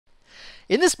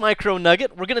In this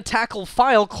MicroNugget, we're going to tackle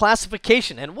file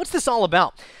classification. And what's this all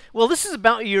about? Well, this is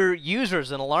about your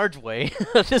users in a large way.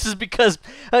 This is because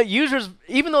users,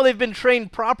 even though they've been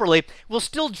trained properly, will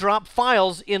still drop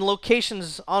files in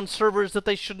locations on servers that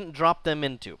they shouldn't drop them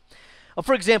into.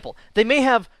 For example, they may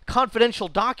have confidential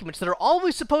documents that are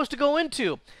always supposed to go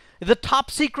into the top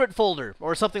secret folder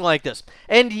or something like this.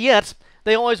 And yet,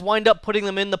 they always wind up putting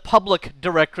them in the public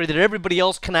directory that everybody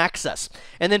else can access.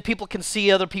 And then people can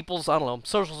see other people's, I don't know,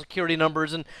 social security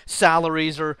numbers and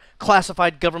salaries or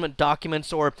classified government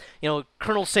documents or,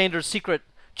 Colonel Sanders' secret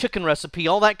chicken recipe,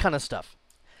 all that kind of stuff.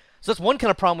 So that's one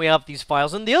kind of problem we have with these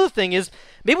files. And the other thing is,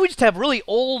 maybe we just have really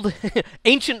old,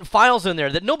 ancient files in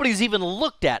there that nobody's even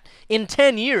looked at in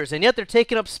 10 years, and yet they're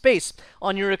taking up space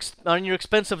on your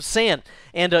expensive SAN,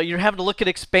 and you're having to look at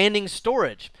expanding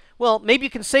storage. Well, maybe you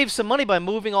can save some money by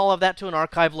moving all of that to an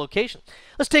archive location.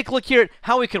 Let's take a look here at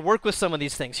how we could work with some of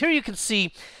these things. Here you can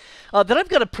see that I've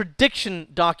got a prediction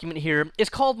document here.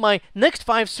 It's called my next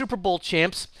 5 Super Bowl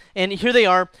champs, and here they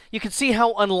are. You can see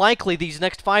how unlikely these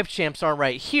next 5 champs are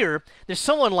right here. They're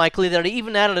so unlikely that I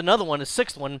even added another one, a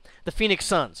 6th one, the Phoenix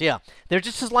Suns. Yeah, they're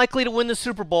just as likely to win the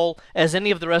Super Bowl as any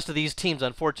of the rest of these teams,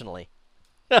 unfortunately.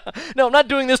 No, I'm not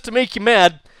doing this to make you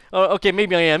mad. Okay,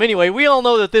 maybe I am. Anyway, we all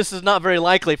know that this is not very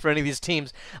likely for any of these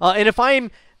teams. And if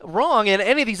I'm wrong and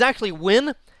any of these actually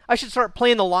win, I should start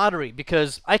playing the lottery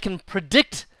because I can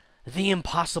predict the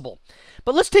impossible.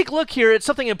 But let's take a look here at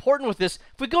something important with this.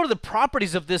 If we go to the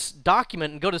properties of this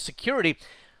document and go to security,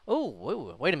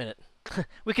 oh, wait a minute.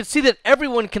 We can see that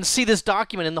everyone can see this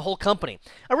document in the whole company.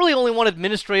 I really only want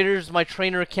administrators, my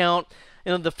trainer account,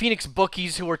 the Phoenix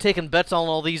bookies who are taking bets on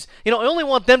all these. I only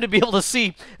want them to be able to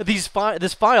see this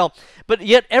file, but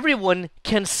yet everyone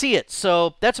can see it.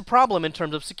 So that's a problem in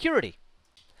terms of security.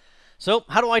 So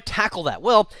how do I tackle that?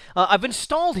 Well, I've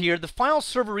installed here the File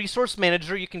Server Resource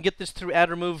Manager. You can get this through add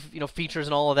remove features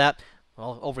and all of that.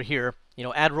 Well, over here,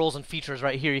 add roles and features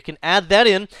right here. You can add that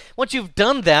in. Once you've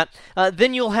done that,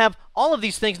 then you'll have all of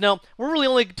these things. Now, we're really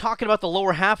only talking about the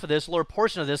lower half of this, lower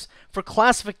portion of this, for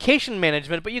classification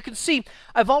management. But you can see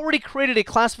I've already created a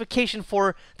classification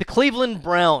for the Cleveland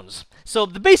Browns. So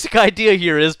the basic idea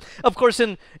here is, of course,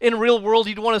 in real world,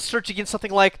 you'd want to search against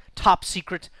something like top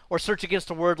secret, or search against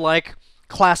a word like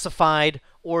classified,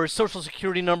 or social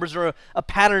security numbers, or a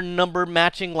pattern number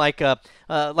matching like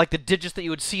the digits that you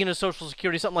would see in a social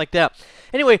security, something like that.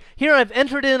 Anyway, here I've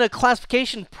entered in a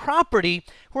classification property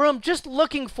where I'm just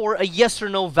looking for a yes or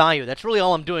no value. That's really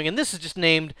all I'm doing, and this is just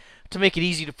named to make it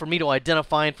easy for me to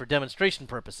identify and for demonstration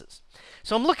purposes.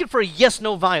 So I'm looking for a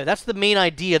yes-no value. That's the main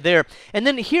idea there. And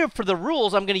then here for the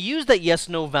rules, I'm going to use that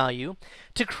yes-no value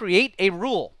to create a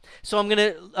rule. So I'm going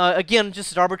to, again,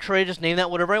 just arbitrary, just name that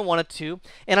whatever I want it to.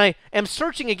 And I am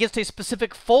searching against a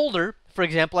specific folder. For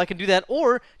example, I can do that,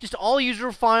 or just all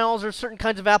user files or certain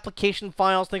kinds of application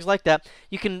files, things like that.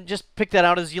 You can just pick that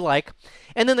out as you like.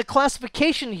 And then the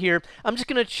classification here, I'm just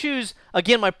going to choose,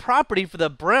 again, my property for the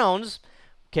Browns,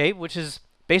 okay, which is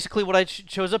basically what I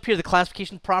chose up here, the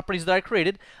classification properties that I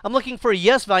created. I'm looking for a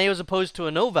yes value as opposed to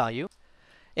a no value.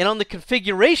 And on the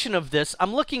configuration of this,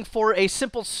 I'm looking for a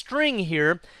simple string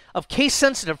here of case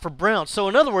sensitive for Browns. So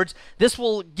in other words, this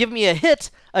will give me a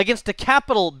hit against a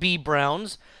capital B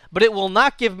Browns, but it will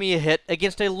not give me a hit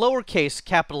against a lowercase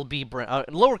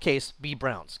B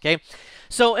Browns. Okay.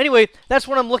 So anyway, that's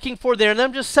what I'm looking for there, and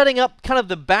I'm just setting up kind of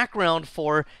the background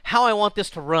for how I want this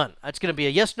to run. It's going to be a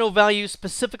yes/no value,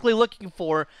 specifically looking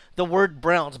for the word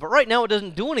Browns. But right now, it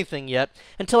doesn't do anything yet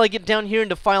until I get down here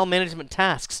into File Management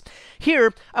Tasks.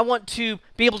 Here, I want to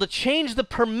be able to change the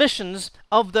permissions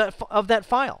of that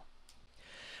file.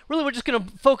 Really, we're just going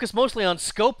to focus mostly on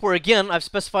scope, where again, I've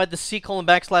specified the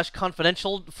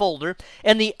C:\confidential folder,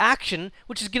 and the action,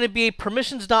 which is going to be a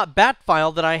permissions.bat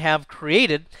file that I have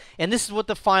created, and this is what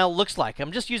the file looks like.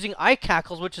 I'm just using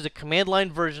iCackles, which is a command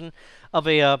line version of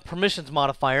a permissions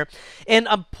modifier, and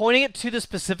I'm pointing it to the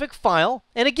specific file.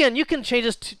 And again, you can change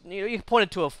this to, you can point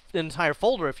it to an entire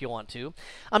folder if you want to.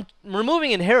 I'm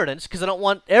removing inheritance because I don't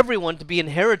want everyone to be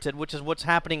inherited, which is what's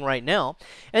happening right now.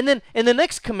 And then in the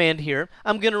next command here,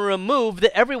 I'm going to remove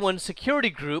the everyone security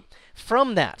group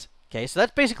from that. Okay, so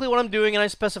that's basically what I'm doing, and I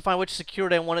specify which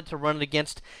security I want it to run it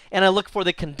against, and I look for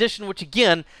the condition, which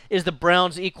again is the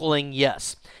Browns equaling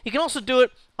yes. You can also do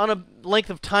it on a length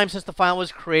of time since the file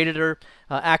was created or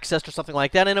accessed or something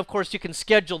like that, and of course you can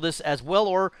schedule this as well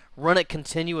or run it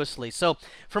continuously. So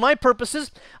for my purposes,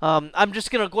 I'm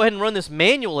just going to go ahead and run this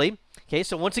manually. Okay,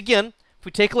 so once again, if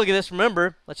we take a look at this,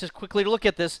 remember, let's just quickly look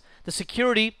at this. The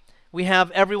security, we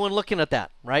have everyone looking at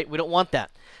that, right? We don't want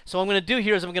that. So what I'm going to do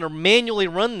here is I'm going to manually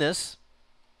run this,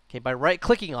 okay, by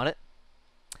right-clicking on it.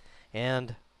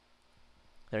 And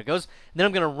There it goes. And then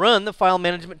I'm going to run the file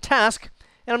management task,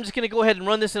 and I'm just going to go ahead and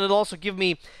run this, and it'll also give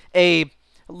me a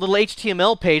little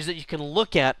HTML page that you can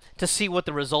look at to see what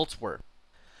the results were.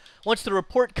 Once the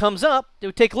report comes up,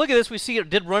 we take a look at this. We see it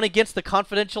did run against the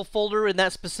confidential folder in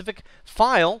that specific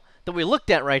file that we looked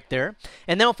at right there.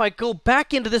 And now if I go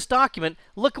back into this document,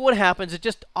 look at what happens. It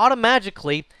just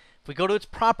automatically, if we go to its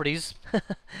properties,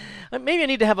 maybe I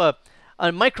need to have a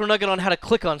MicroNugget on how to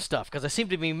click on stuff, because I seem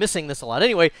to be missing this a lot.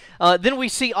 Anyway, then we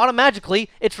see automatically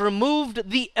it's removed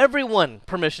the everyone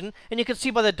permission, and you can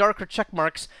see by the darker check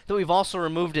marks that we've also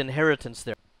removed inheritance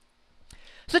there.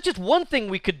 So that's just one thing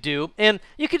we could do, and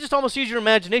you could just almost use your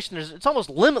imagination. It's almost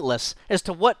limitless as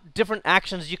to what different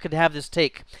actions you could have this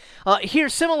take. Here,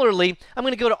 similarly, I'm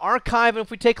going to go to Archive, and if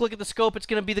we take a look at the scope, it's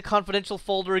going to be the confidential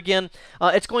folder again.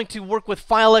 It's going to work with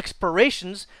file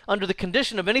expirations under the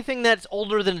condition of anything that's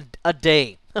older than a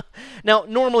day. Now,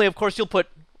 normally, of course, you'll put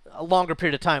a longer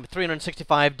period of time,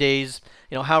 365 days,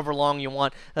 however long you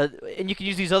want. And you can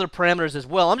use these other parameters as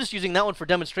well. I'm just using that one for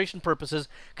demonstration purposes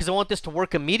because I want this to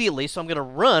work immediately. So I'm going to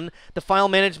run the file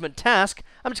management task.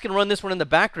 I'm just going to run this one in the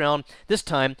background this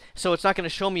time, so it's not going to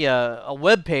show me a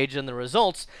web page and the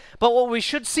results. But what we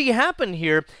should see happen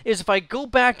here is if I go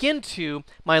back into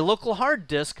my local hard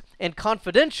disk and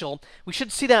confidential, we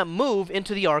should see that move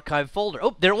into the archive folder.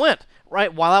 Oh, there it went.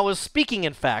 Right, while I was speaking,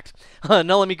 in fact.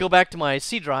 Now let me go back to my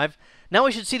C drive. Now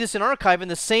we should see this in archive in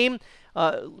the same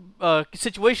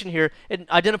situation here. It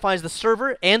identifies the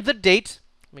server and the date.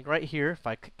 Let me right here, if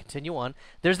I continue on.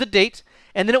 There's the date.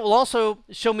 And then it will also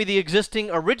show me the existing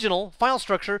original file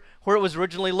structure where it was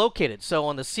originally located. So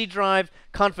on the C drive,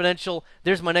 confidential,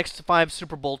 there's my next 5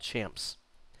 Super Bowl champs.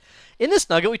 In this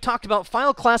nugget, we talked about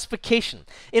file classification.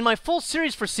 In my full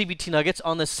series for CBT Nuggets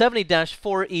on the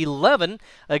 70-411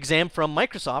 exam from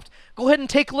Microsoft, go ahead and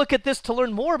take a look at this to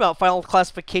learn more about file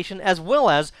classification as well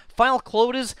as file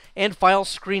quotas and file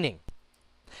screening.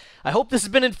 I hope this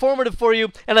has been informative for you,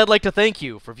 and I'd like to thank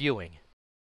you for viewing.